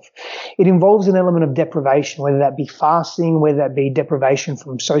himself. It involves an element of deprivation, whether that be fasting, whether that be deprivation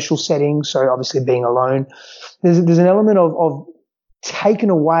from social settings, so obviously being alone. There's an element of taken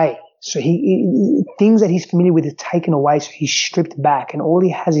away. So things that he's familiar with are taken away, so he's stripped back, and all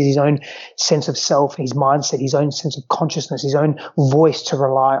he has is his own sense of self, his mindset, his own sense of consciousness, his own voice to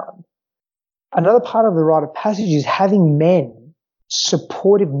rely on. Another part of the rite of passage is having men,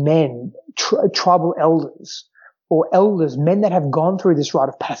 supportive men, tribal elders, or elders, men that have gone through this rite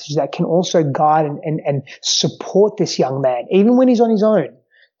of passage that can also guide and support this young man, even when he's on his own,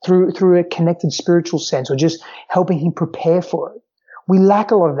 through a connected spiritual sense or just helping him prepare for it. We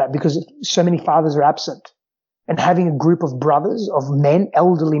lack a lot of that because so many fathers are absent. And having a group of brothers, of men,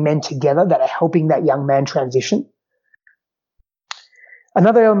 elderly men together that are helping that young man transition.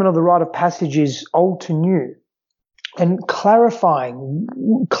 Another element of the rite of passage is old to new and clarifying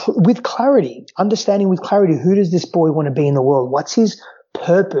with clarity, understanding with clarity, who does this boy want to be in the world? What's his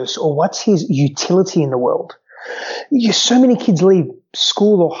purpose or what's his utility in the world? So many kids leave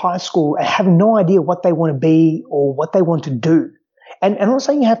school or high school and have no idea what they want to be or what they want to do. And I'm not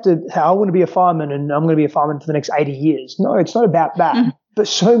saying you have to, I want to be a fireman and I'm going to be a fireman for the next 80 years. No, it's not about that. Mm-hmm. But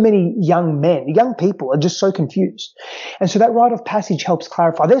so many young people are just so confused. And so that rite of passage helps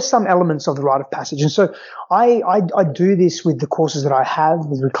clarify. There's some elements of the rite of passage. And so I do this with the courses that I have,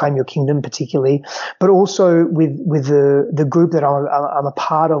 with Reclaim Your Kingdom particularly, but also with the group that I'm a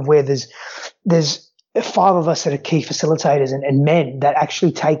part of, where there's 5 of us that are key facilitators and men that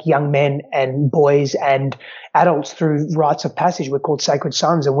actually take young men and boys and adults through rites of passage. We're called Sacred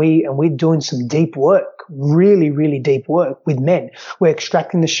Sons, and we're doing some deep work, really, really deep work with men. We're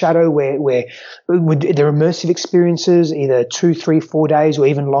extracting the shadow. We're they're immersive experiences, either 2, 3, 4 days or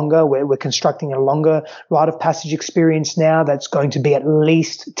even longer. We're constructing a longer rite of passage experience now that's going to be at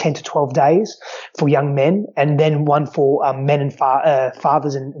least 10 to 12 days for young men, and then one for men and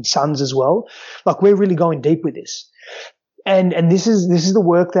fathers and sons as well. Like, we're really going deep with this. And this is the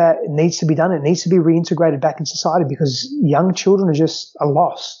work that needs to be done. It needs to be reintegrated back in society because young children are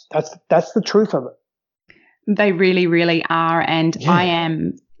lost. That's the truth of it. They really, really are. And yeah. I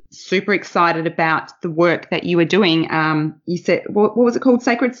am super excited about the work that you are doing. You said, what was it called?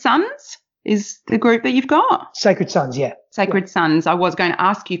 Sacred Sons is the group that you've got? Sacred Sons, yeah. Sacred Sons. I was going to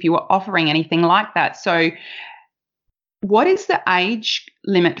ask you if you were offering anything like that. So what is the age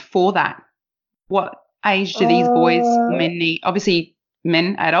limit for that? What age do these boys, men need? Obviously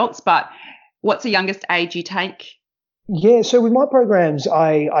men, adults, but what's the youngest age you take? Yeah, so with my programs,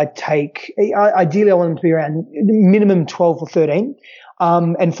 I take, ideally I want them to be around minimum 12 or 13.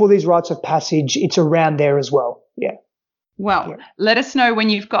 And for these rites of passage, it's around there as well. Yeah. Well, Let us know when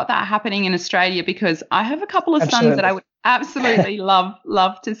you've got that happening in Australia, because I have a couple of sons that I would absolutely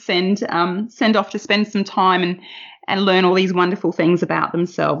love to send off to spend some time and learn all these wonderful things about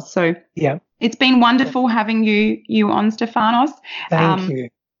themselves. So yeah, it's been wonderful having you on, Stefanos. Thank you.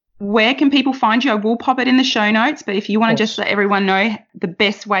 Where can people find you? I will pop it in the show notes, but if you want to just let everyone know the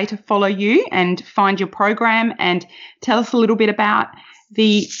best way to follow you and find your program, and tell us a little bit about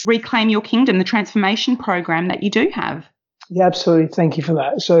the Reclaim Your Kingdom, the transformation program that you do have. Yeah, absolutely. Thank you for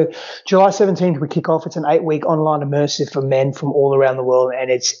that. So July 17th, we kick off. It's an 8-week online immersive for men from all around the world,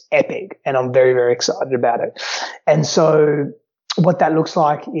 and it's epic, and I'm very, very excited about it. And so what that looks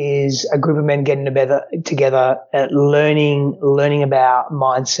like is a group of men getting together, learning about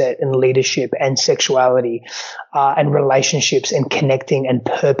mindset and leadership and sexuality, and relationships and connecting and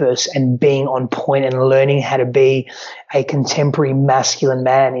purpose and being on point and learning how to be a contemporary masculine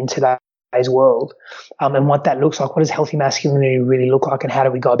man in today's world, and what that looks like. What does healthy masculinity really look like, and how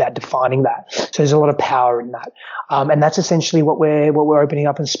do we go about defining that? So there's a lot of power in that, and that's essentially what we're opening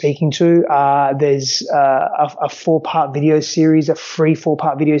up and speaking to. There's a 4-part video series, a free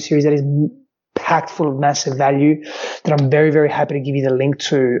 4-part video series that is packed full of massive value that I'm very, very happy to give you the link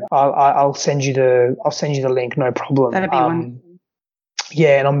to. I'll send you the link, no problem. That'd be wonderful.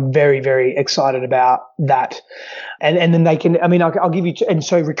 Yeah, and I'm very, very excited about that. And then they can, I'll give you, and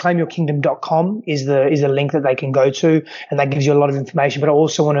so reclaimyourkingdom.com is the link that they can go to, and that gives you a lot of information. But I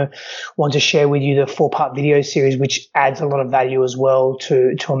also want to share with you the 4-part video series, which adds a lot of value as well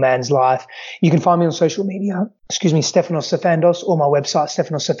to a man's life. You can find me on social media, Stefanos Sifandos, or my website,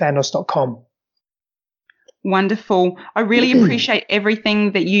 stefanosstefanos.com. Wonderful. I really appreciate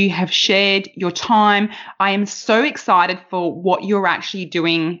everything that you have shared, your time. I am so excited for what you're actually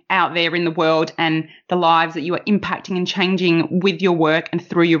doing out there in the world and the lives that you are impacting and changing with your work and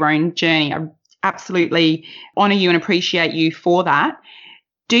through your own journey. I absolutely honor you and appreciate you for that.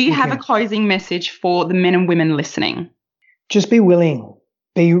 Do you have a closing message for the men and women listening? Just be willing.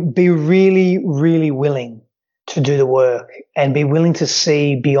 Be really, really willing to do the work, and be willing to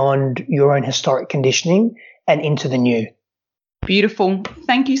see beyond your own historic conditioning and into the new. Beautiful.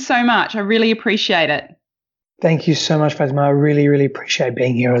 Thank you so much. I really appreciate it. Thank you so much, Fatima. I really, really appreciate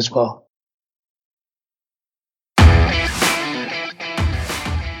being here as well.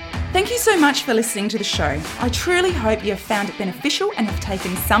 Thank you so much for listening to the show. I truly hope you have found it beneficial and have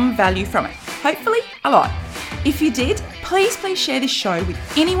taken some value from it. Hopefully a lot. If you did, please share this show with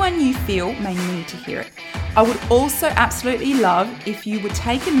anyone you feel may need to hear it. I would also absolutely love if you would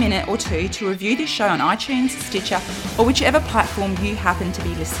take a minute or two to review this show on iTunes, Stitcher, or whichever platform you happen to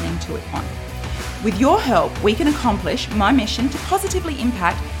be listening to it on. With your help, we can accomplish my mission to positively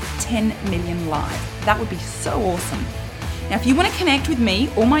impact 10 million lives. That would be so awesome. Now, if you want to connect with me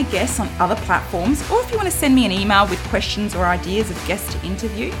or my guests on other platforms, or if you want to send me an email with questions or ideas of guests to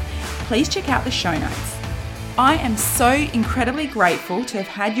interview, please check out the show notes. I am so incredibly grateful to have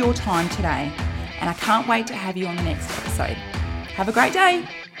had your time today, and I can't wait to have you on the next episode. Have a great day.